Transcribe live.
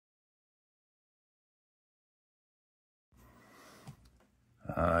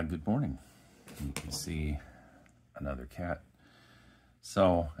Good morning. You can see another cat.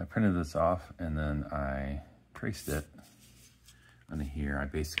 So I printed this off and then I traced it on here. I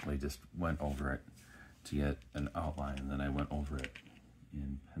basically just went over it to get an outline, and then I went over it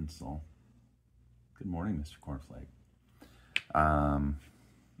in pencil. Good morning, Mr. Cornflake. And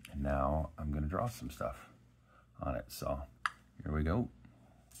now I'm going to draw some stuff on it. So here we go.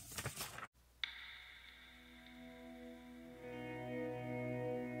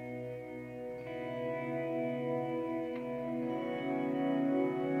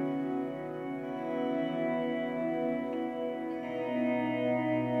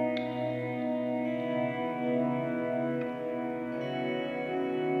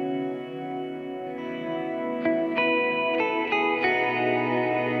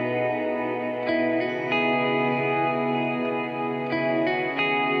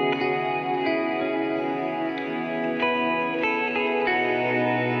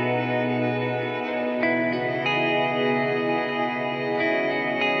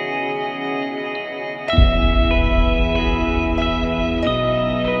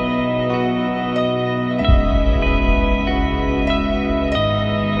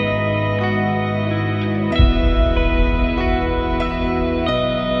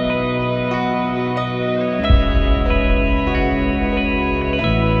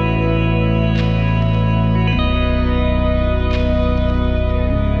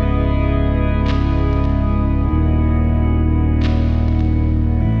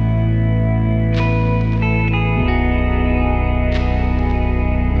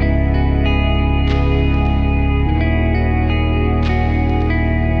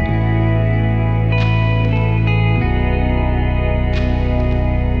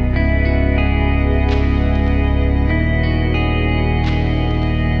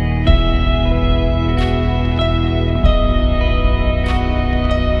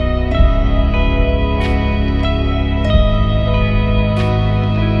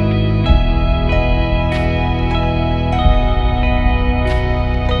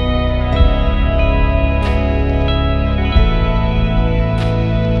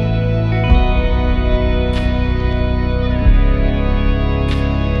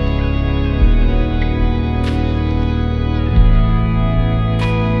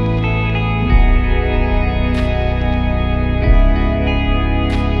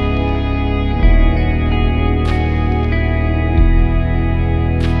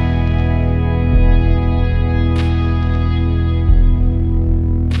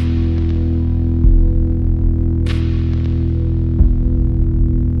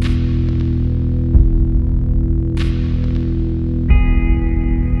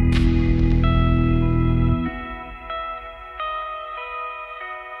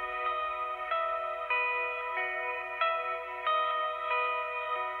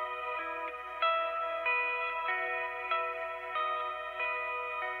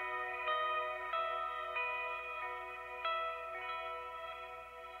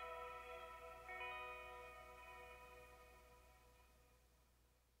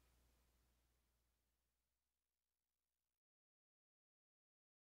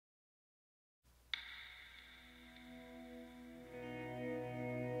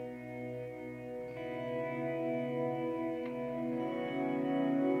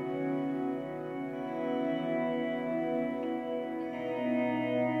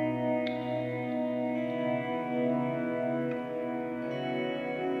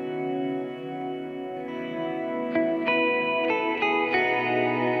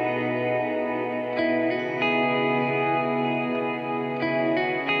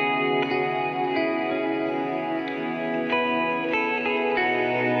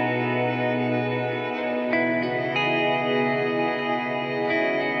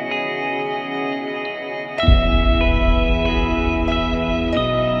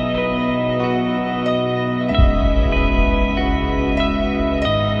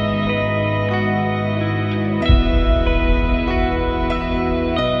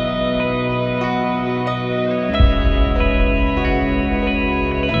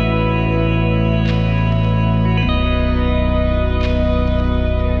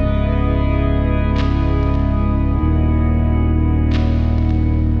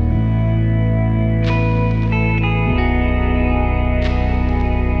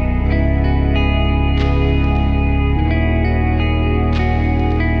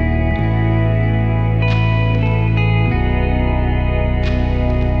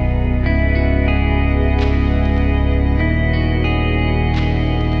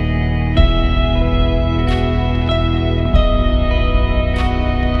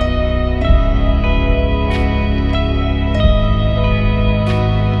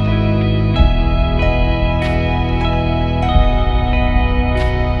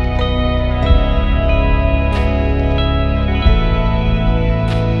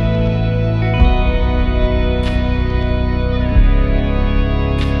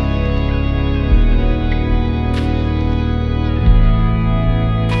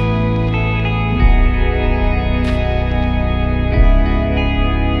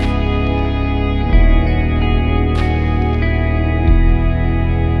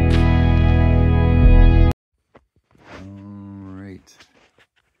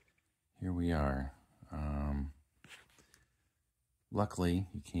 luckily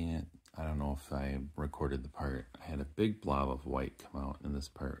you can't, I don't know if I recorded the part. I had a big blob of white come out in this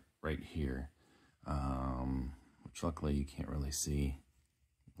part right here, which luckily you can't really see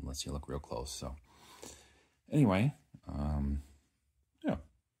unless you look real close. So anyway, yeah,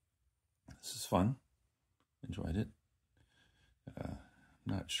 this is fun. Enjoyed it.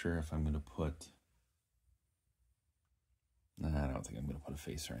 Not sure if I'm going to put, nah, I don't think I'm going to put a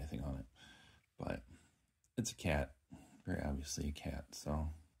face or anything on it, but it's a cat, very obviously a cat. So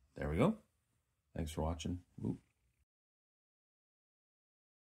there we go. Thanks for watching. Ooh.